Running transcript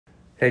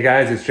Hey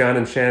guys, it's John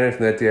and Shannon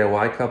from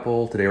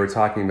ThatDIYCouple. Today we're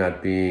talking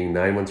about being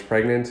 9 months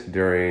pregnant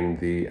during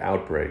the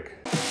outbreak.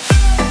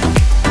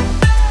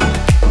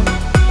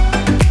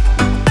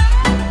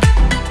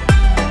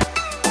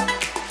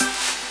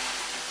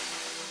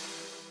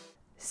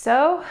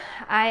 So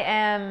I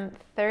am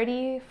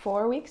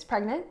 34 weeks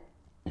pregnant.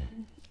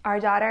 Our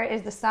daughter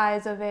is the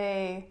size of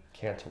a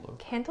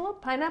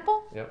cantaloupe,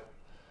 pineapple. Yep.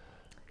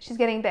 She's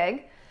getting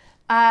big.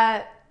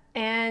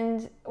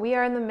 And we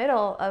are in the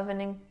middle of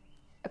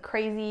a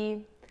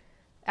crazy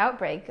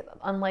outbreak,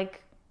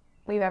 unlike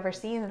we've ever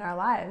seen in our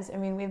lives. I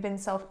mean, we've been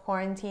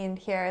self-quarantined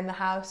here in the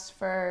house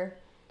for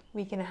a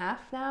week and a half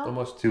now.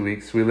 Almost 2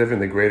 weeks. We live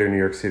in the greater New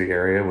York City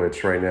area,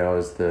 which right now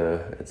is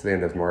it's the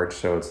end of March,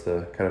 so it's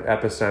the kind of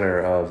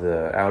epicenter of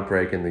the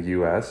outbreak in the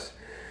U.S.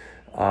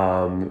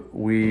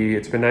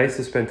 It's been nice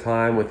to spend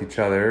time with each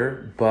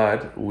other,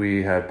 but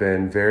we have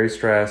been very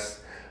stressed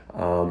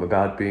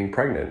about being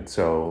pregnant.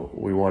 So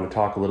we want to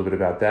talk a little bit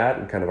about that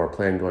and kind of our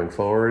plan going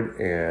forward.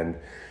 And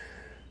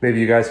maybe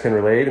you guys can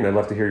relate, and I'd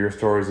love to hear your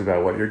stories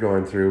about what you're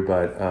going through.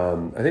 But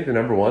I think the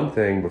number one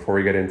thing before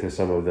we get into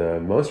some of the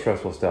most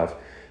stressful stuff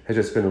has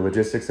just been the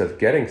logistics of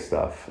getting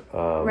stuff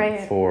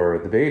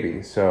for the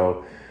baby.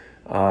 So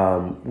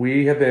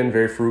we have been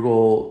very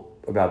frugal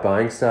about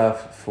buying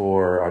stuff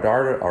for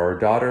our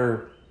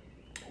daughter.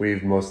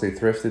 We've mostly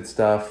thrifted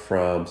stuff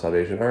from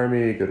Salvation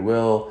Army,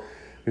 Goodwill.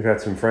 We've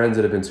had some friends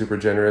that have been super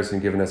generous and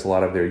given us a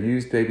lot of their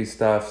used baby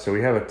stuff. So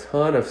we have a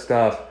ton of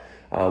stuff.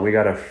 We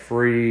got a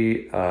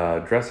free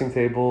dressing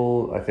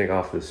table, I think,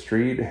 off the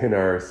street in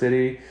our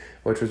city,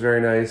 which was very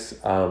nice.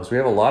 So we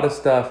have a lot of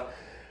stuff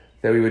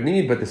that we would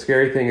need. But the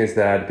scary thing is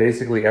that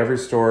basically every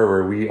store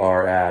where we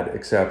are at,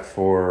 except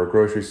for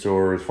grocery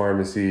stores,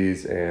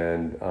 pharmacies,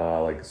 and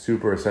like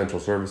super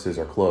essential services,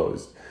 are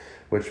closed,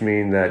 which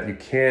means that you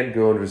can't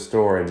go into a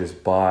store and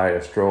just buy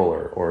a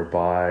stroller or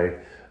buy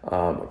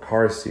a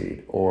car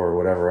seat or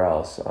whatever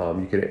else.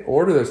 You can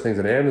order those things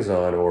on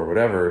Amazon or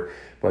whatever,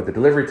 but the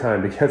delivery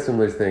time to get some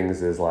of those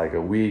things is like a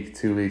week,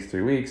 2 weeks,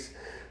 3 weeks.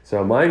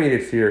 So my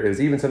immediate fear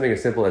is even something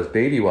as simple as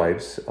baby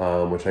wipes,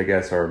 which I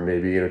guess are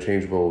maybe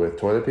interchangeable with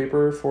toilet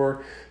paper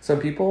for some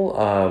people,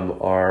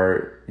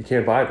 you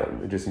can't buy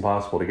them. It's just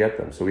impossible to get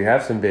them. So we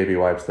have some baby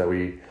wipes that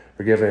we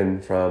were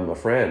given from a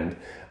friend,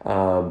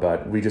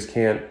 but we just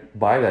can't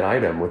buy that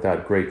item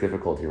without great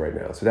difficulty right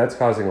now. So that's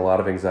causing a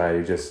lot of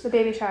anxiety. The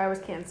baby shower was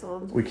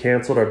canceled. We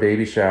canceled our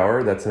baby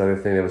shower. That's another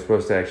thing that was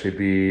supposed to actually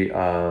be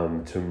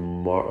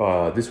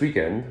this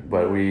weekend,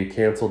 but we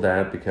canceled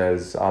that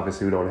because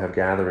obviously we don't have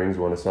gatherings.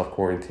 We want to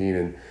self-quarantine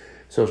and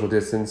social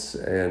distance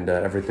and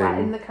everything.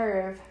 Flatten the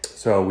curve.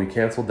 So we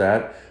canceled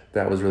that.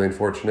 That was really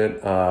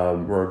unfortunate.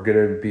 We're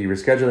going to be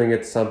rescheduling it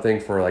to something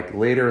for like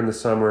later in the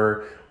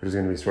summer, which is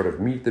going to be sort of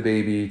meet the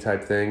baby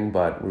type thing.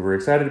 But we were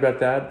excited about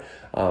that.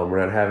 We're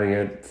not having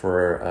it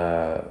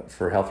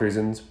for health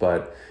reasons.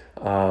 But,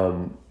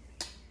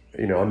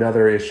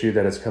 another issue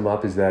that has come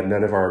up is that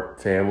none of our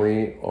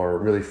family or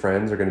really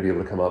friends are going to be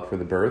able to come up for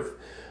the birth.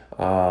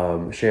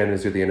 Shannon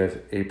is due at the end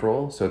of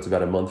April, so it's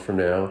about a month from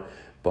now.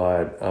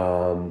 But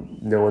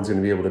no one's going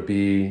to be able to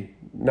be,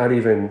 not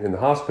even in the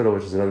hospital,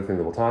 which is another thing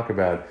that we'll talk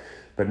about,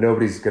 but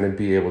nobody's going to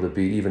be able to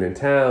be even in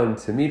town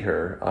to meet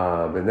her.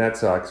 And that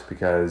sucks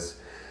because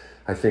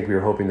I think we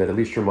were hoping that at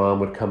least your mom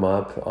would come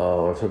up. I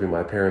was hoping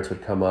my parents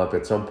would come up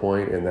at some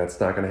point, and that's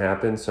not going to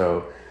happen.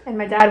 And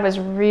my dad was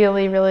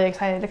really, really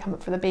excited to come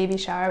up for the baby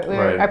shower.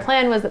 Our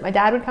plan was that my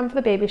dad would come for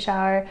the baby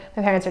shower.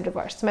 My parents are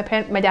divorced. So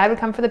my dad would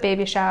come for the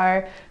baby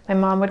shower. My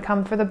mom would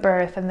come for the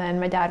birth, and then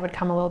my dad would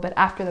come a little bit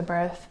after the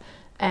birth.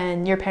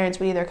 And your parents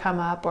would either come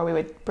up or we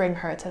would bring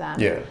her to them.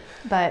 Yeah.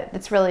 But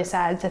it's really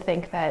sad to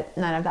think that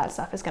none of that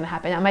stuff is going to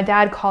happen. Now, my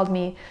dad called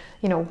me,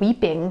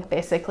 weeping,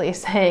 basically,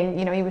 saying,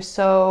 he was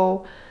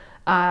so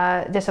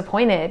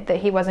disappointed that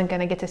he wasn't going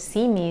to get to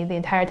see me the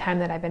entire time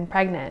that I've been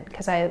pregnant,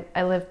 because I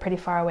live pretty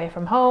far away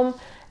from home.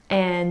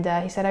 And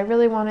he said, I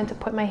really wanted to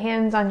put my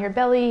hands on your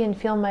belly and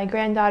feel my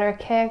granddaughter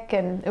kick.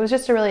 And it was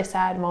just a really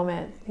sad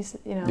moment.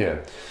 Yeah.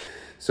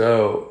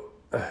 So,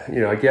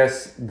 I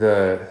guess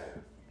the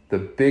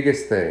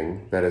biggest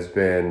thing that has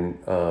been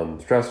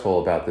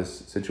stressful about this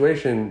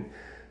situation,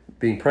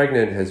 being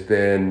pregnant, has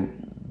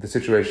been the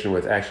situation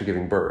with actually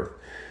giving birth.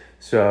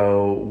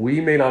 So we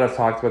may not have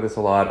talked about this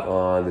a lot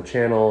on the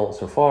channel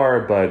so far,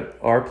 but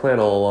our plan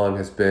all along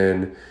has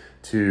been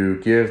to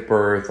give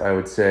birth, I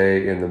would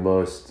say, in the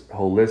most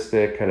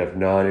holistic, kind of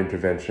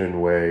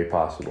non-intervention way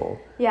possible.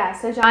 Yeah,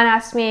 so John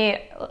asked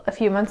me a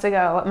few months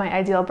ago what my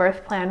ideal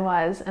birth plan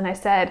was, and I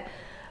said,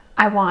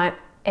 I want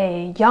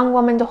a young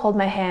woman to hold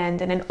my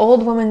hand and an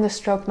old woman to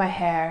stroke my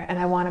hair, and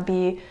I want to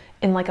be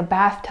in like a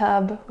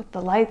bathtub with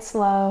the lights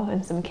low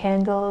and some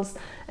candles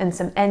and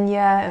some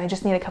Enya, and I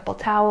just need a couple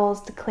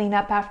towels to clean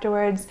up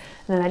afterwards,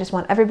 and then I just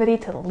want everybody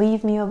to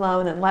leave me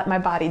alone and let my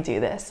body do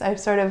this. I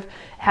sort of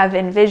have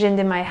envisioned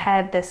in my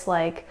head this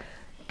like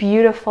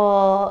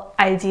beautiful,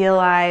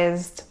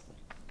 idealized,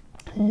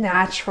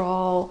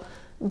 natural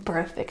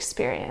birth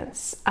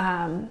experience.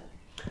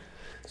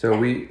 So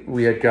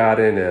we had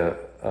gotten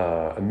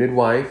a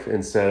midwife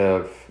instead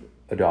of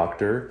a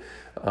doctor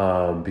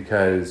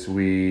because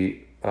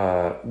we,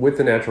 with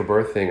the natural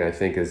birth thing, I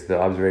think is the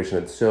observation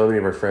that so many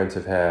of our friends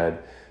have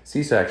had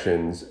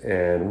C-sections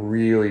and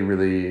really,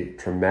 really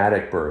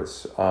traumatic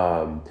births.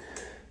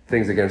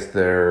 Things against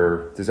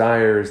their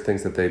desires,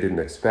 things that they didn't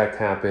expect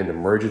happen,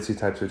 emergency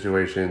type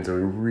situations, and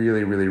we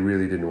really, really,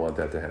 really didn't want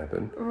that to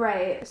happen.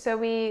 Right. So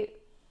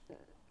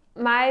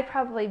my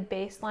probably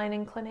baseline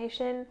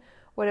inclination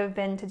would have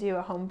been to do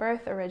a home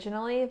birth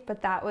originally,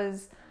 but that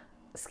was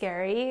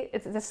scary.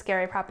 It's a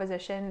scary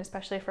proposition,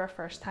 especially for a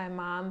first-time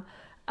mom.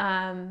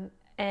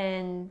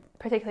 And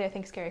particularly, I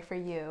think, scary for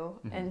you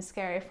and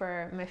scary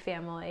for my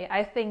family.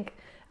 I think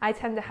I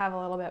tend to have a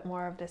little bit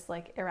more of this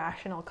like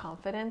irrational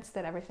confidence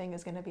that everything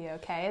is going to be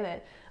okay,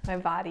 that my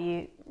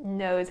body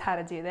knows how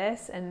to do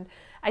this. And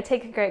I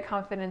take great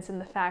confidence in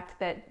the fact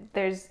that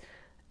there's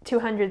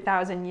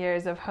 200,000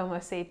 years of Homo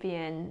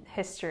sapien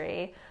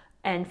history.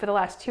 And for the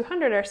last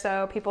 200 or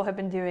so, people have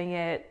been doing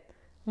it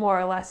more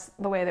or less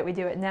the way that we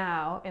do it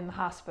now in the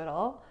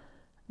hospital.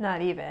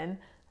 Not even.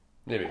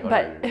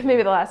 But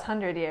maybe the last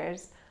 100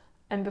 years.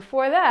 And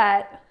before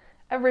that,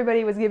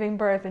 everybody was giving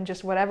birth in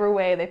just whatever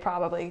way they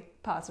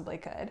possibly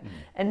could,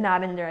 and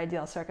not in their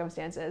ideal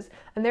circumstances.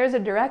 And there's a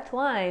direct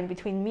line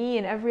between me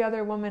and every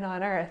other woman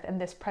on earth and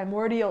this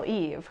primordial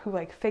Eve who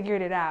like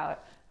figured it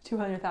out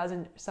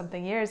 200,000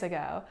 something years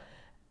ago.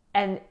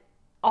 And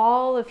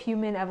all of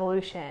human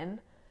evolution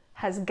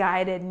has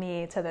guided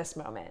me to this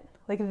moment.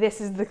 Like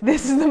this is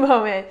the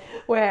moment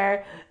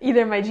where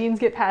either my genes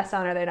get passed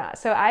on or they're not.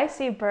 So I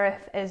see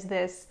birth as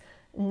this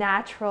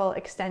natural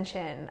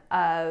extension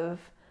of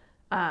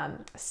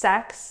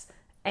sex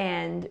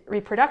and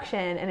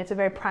reproduction, and it's a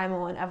very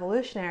primal and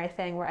evolutionary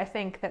thing where I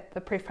think that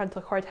the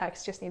prefrontal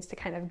cortex just needs to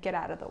kind of get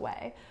out of the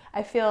way.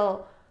 I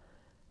feel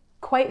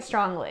quite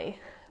strongly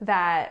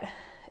that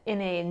in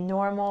a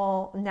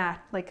normal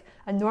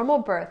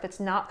birth that's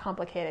not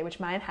complicated, which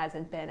mine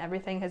hasn't been,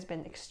 everything has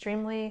been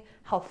extremely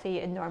healthy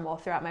and normal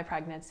throughout my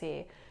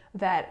pregnancy,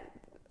 that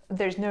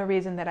there's no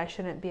reason that I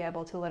shouldn't be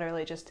able to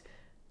literally just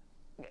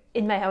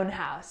in my own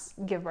house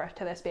give birth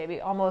to this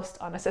baby almost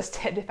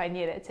unassisted if I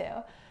needed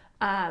to.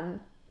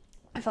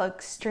 I feel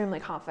extremely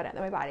confident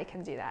that my body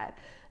can do that.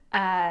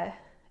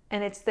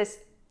 And it's this,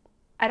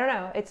 I don't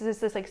know, it's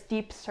just this like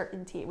deep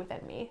certainty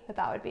within me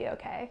that would be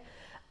okay.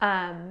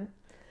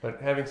 But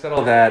having said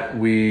all that,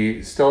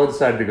 we still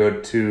decided to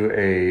go to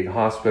a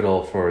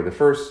hospital for the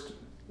first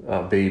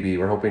baby.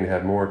 We're hoping to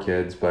have more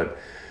kids, but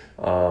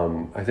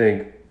I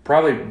think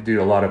probably due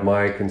to a lot of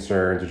my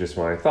concerns or just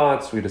my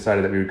thoughts, we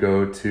decided that we would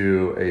go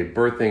to a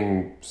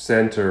birthing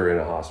center in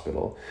a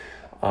hospital.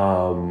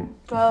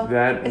 It's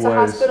a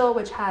hospital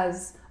which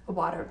has a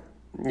water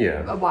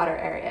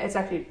area. It's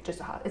actually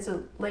just it's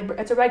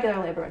a regular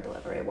labor and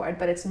delivery ward,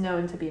 but it's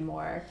known to be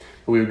more.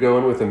 We would go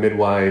in with a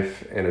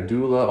midwife and a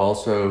doula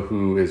also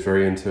who is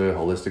very into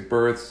holistic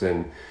births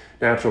and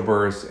natural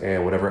births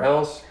and whatever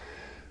else.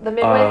 The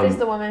midwife is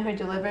the woman who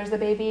delivers the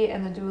baby,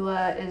 and the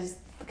doula is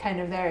kind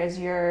of there as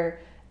your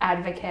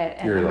advocate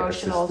and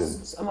emotional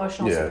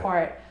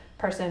support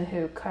person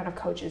who kind of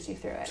coaches you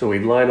through it. So we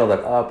lined all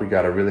that up. We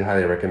got a really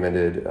highly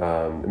recommended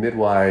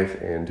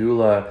midwife and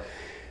doula.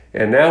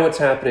 And now what's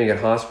happening at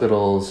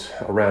hospitals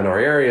around our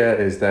area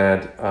is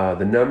that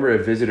the number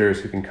of visitors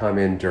who can come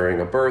in during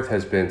a birth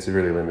has been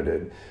severely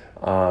limited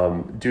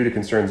due to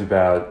concerns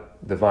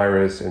about the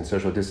virus and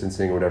social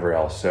distancing or whatever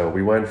else. So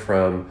we went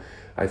from,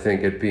 I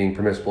think, it being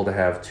permissible to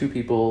have 2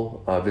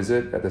 people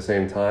visit at the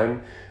same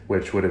time,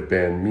 which would have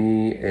been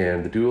me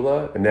and the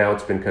doula. And now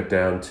it's been cut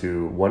down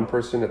to 1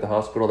 person at the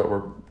hospital that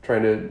we're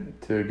trying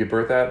to give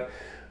birth at.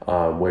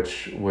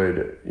 Which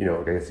would,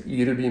 I guess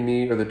either be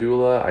me or the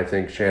doula. I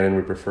think Shannon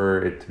would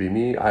prefer it to be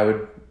me. I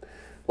would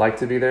like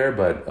to be there,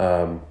 but,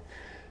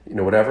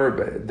 whatever.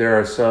 But there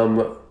are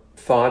some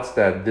thoughts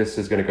that this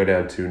is going to go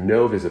down to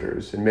no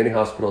visitors. And many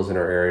hospitals in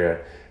our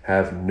area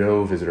have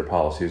no visitor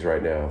policies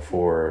right now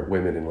for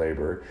women in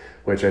labor,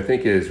 which I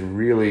think is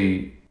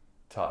really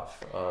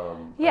tough.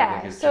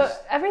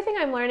 Everything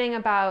I'm learning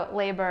about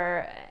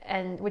labor,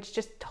 and which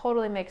just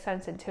totally makes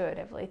sense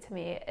intuitively to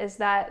me, is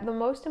that the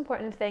most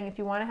important thing if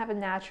you want to have a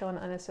natural and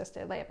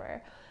unassisted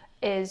labor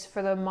is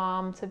for the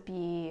mom to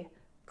be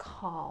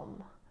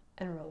calm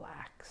and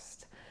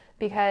relaxed,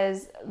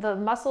 because the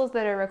muscles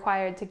that are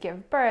required to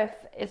give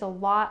birth is a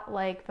lot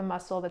like the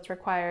muscle that's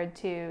required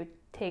to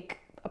take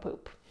a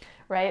poop,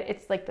 right?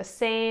 It's like the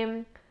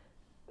same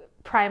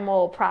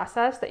primal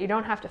process that you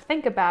don't have to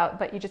think about,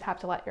 but you just have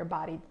to let your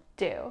body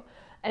do.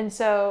 And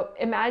so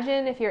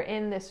imagine if you're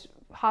in this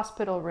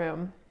hospital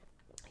room,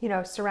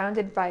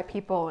 surrounded by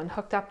people and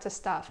hooked up to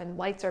stuff, and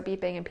lights are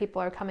beeping and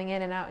people are coming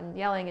in and out and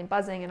yelling and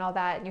buzzing and all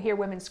that, and you hear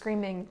women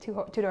screaming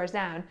two doors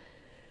down.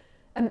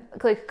 And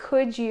like,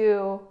 could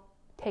you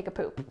take a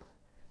poop?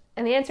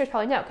 And the answer is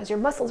probably no, because your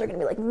muscles are going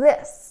to be like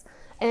this.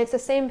 And it's the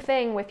same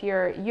thing with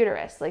your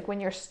uterus. Like when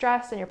you're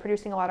stressed and you're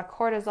producing a lot of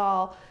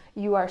cortisol,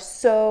 you are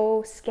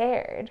so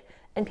scared,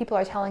 and people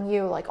are telling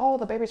you like, oh,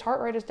 the baby's heart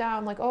rate is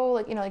down, like, oh,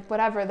 like,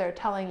 whatever they're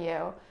telling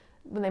you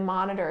when they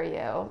monitor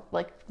you,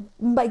 like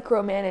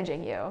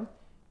micromanaging you.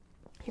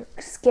 you're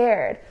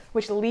scared,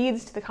 which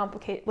leads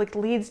to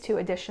leads to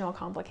additional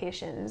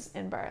complications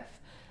in birth.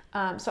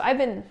 So I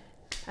don't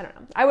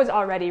know. I was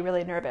already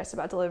really nervous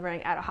about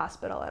delivering at a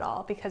hospital at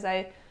all, because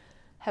I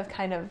have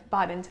kind of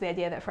bought into the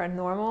idea that for a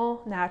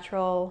normal,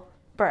 natural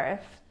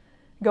birth,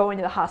 going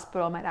to the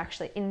hospital might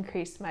actually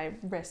increase my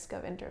risk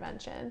of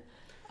intervention.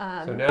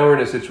 So now we're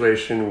in a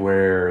situation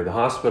where the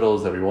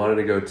hospitals that we wanted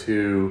to go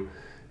to,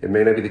 it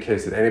may not be the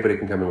case that anybody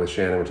can come in with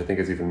Shannon, which I think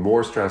is even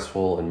more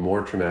stressful and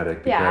more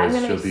traumatic because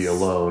she'll be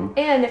alone.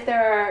 And if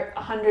there are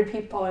 100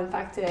 people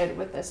infected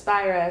with this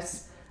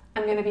virus,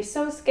 I'm going to be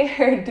so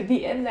scared to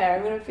be in there.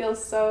 I'm going to feel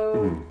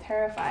so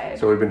terrified.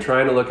 So we've been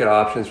trying to look at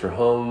options for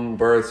home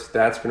births.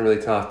 That's been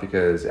really tough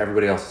because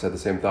everybody else has had the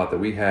same thought that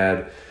we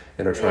had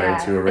and are trying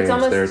to arrange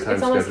their time schedule.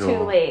 It's almost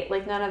too late.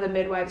 Like, none of the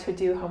midwives who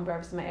do home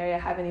births in my area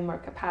have any more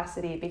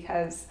capacity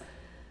because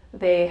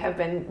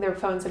their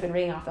phones have been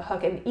ringing off the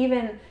hook. And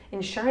even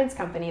insurance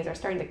companies are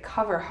starting to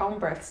cover home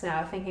births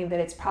now, thinking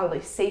that it's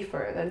probably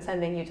safer than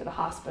sending you to the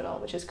hospital,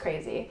 which is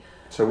crazy.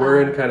 So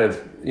we're in kind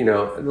of,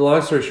 the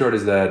long story short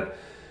is that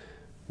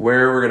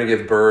where we're going to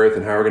give birth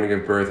and how we're going to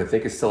give birth, I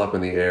think is still up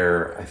in the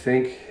air. I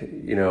think,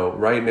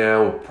 right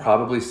now we'll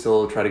probably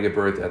still try to give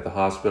birth at the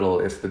hospital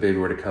if the baby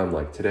were to come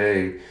like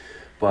today.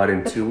 But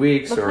in 2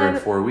 weeks or in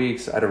 4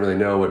 weeks, I don't really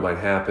know what might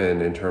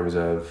happen in terms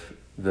of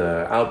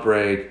the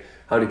outbreak,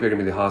 how many people are going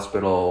to be in the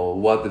hospital,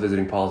 what the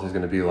visiting policy is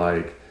going to be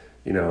like.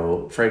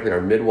 Frankly,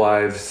 our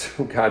midwives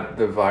who got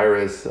the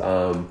virus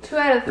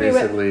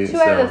recently. Two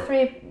out of the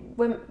three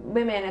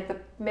women at the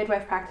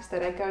midwife practice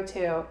that I go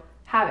to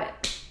have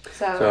it.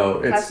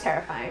 So that's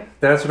terrifying.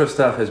 That sort of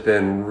stuff has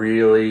been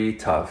really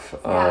tough,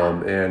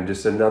 and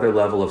just another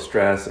level of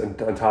stress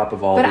on top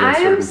of all the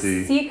uncertainty. But I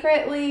am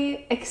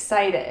secretly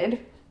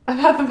excited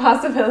about the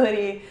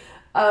possibility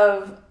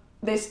of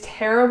this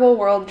terrible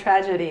world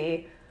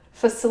tragedy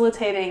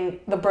facilitating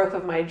the birth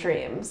of my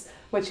dreams,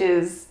 which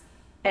is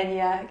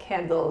Enya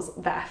Candle's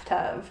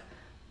bathtub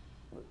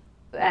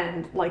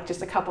and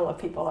just a couple of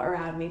people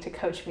around me to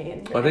coach me.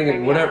 And I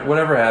think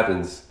whatever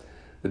happens,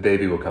 the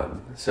baby will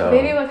come. So the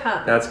baby will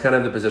come. That's kind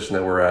of the position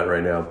that we're at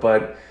right now.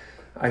 But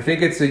I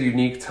think it's a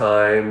unique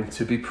time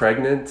to be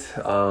pregnant.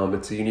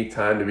 It's a unique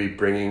time to be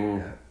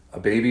bringing a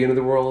baby into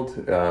the world.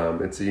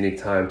 It's a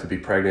unique time to be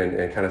pregnant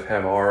and kind of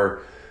have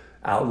our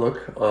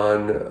outlook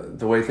on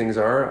the way things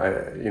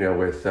are.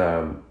 With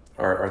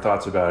our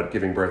thoughts about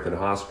giving birth in a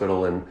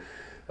hospital and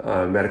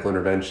medical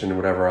intervention and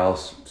whatever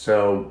else.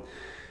 So,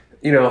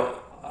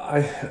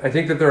 I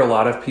think that there are a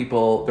lot of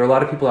people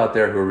out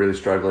there who are really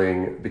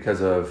struggling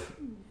because of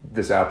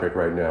this outbreak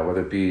right now,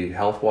 whether it be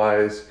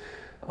health-wise,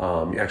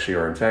 you actually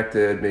are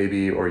infected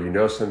maybe,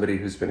 or somebody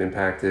who's been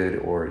impacted,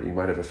 or you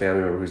might have a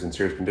family member who's in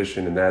serious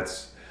condition, and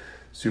that's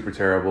super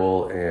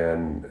terrible.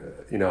 And,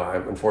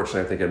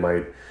 unfortunately, I think it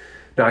might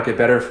not get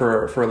better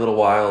for a little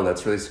while, and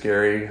that's really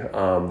scary. There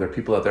are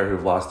people out there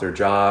who've lost their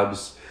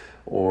jobs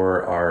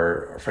or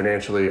are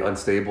financially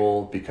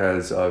unstable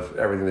because of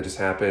everything that just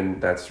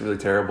happened. That's really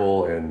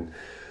terrible, and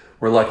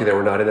we're lucky that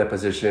we're not in that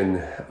position.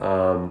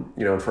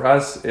 And for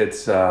us,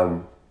 it's,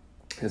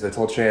 as I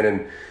told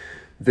Shannon,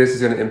 this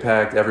is going to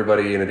impact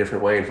everybody in a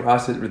different way. And for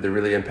us, the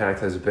really impact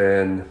has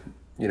been,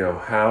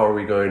 how are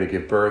we going to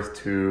give birth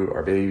to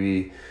our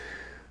baby?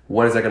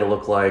 What is that going to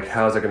look like?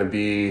 How is that going to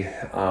be?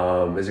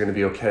 Is it going to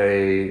be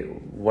okay?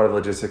 What are the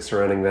logistics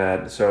surrounding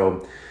that?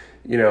 So,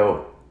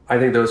 I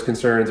think those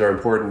concerns are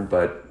important,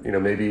 but,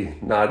 maybe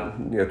not,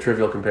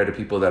 trivial compared to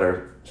people that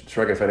are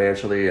struggling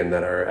financially and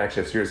that are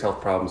actually have serious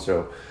health problems.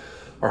 So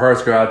our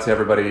hearts go out to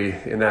everybody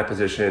in that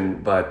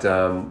position. But,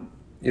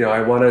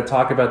 I want to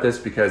talk about this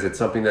because it's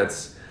something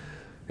that's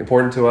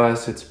important to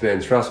us. It's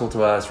been stressful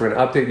to us. We're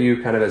going to update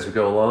you kind of as we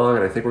go along,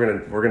 and I think we're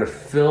going to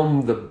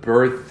film the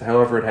birth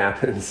however it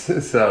happens.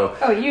 So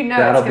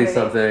that'll be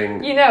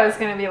something. It's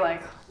going to be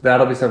like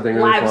that'll be something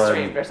really live fun,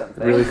 streamed or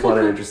something. Really fun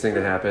and interesting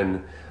to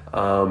happen.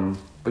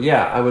 But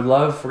yeah, I would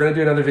love. We're going to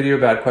do another video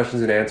about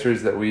questions and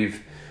answers that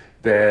we've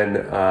been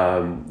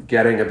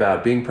getting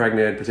about being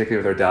pregnant, particularly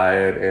with our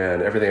diet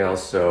and everything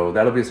else. So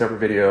that'll be a separate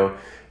video.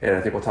 And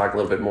I think we'll talk a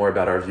little bit more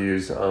about our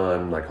views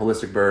on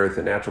holistic birth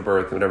and natural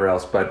birth and whatever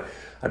else. But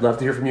I'd love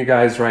to hear from you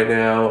guys right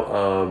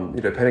now.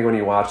 Depending on when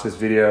you watch this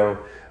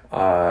video,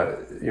 I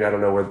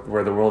don't know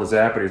where the world is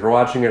at, but if you're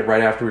watching it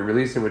right after we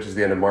release it, which is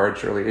the end of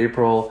March, early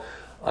April,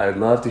 I'd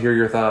love to hear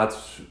your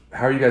thoughts.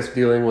 How are you guys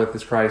dealing with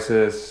this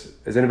crisis?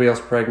 Is anybody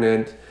else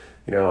pregnant?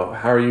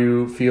 How are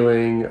you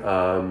feeling?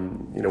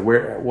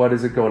 What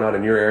is it going on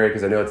in your area?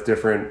 Because I know it's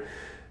different.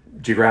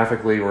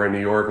 Geographically, we're in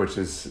New York, which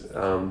is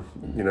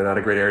not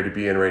a great area to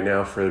be in right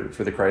now for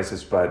the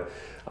crisis. But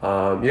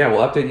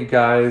we'll update you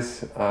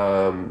guys.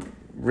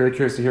 Really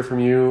curious to hear from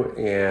you,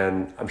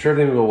 and I'm sure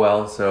everything will go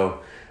well. So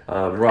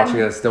if you're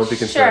watching us, don't be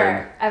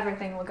concerned. Sure,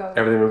 everything will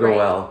go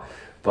well.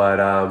 But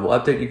we'll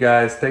update you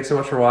guys. Thanks so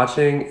much for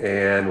watching,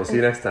 and we'll see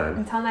you next time.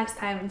 Until next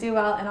time, do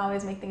well and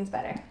always make things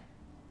better.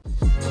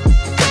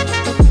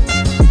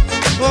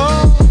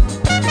 Oh.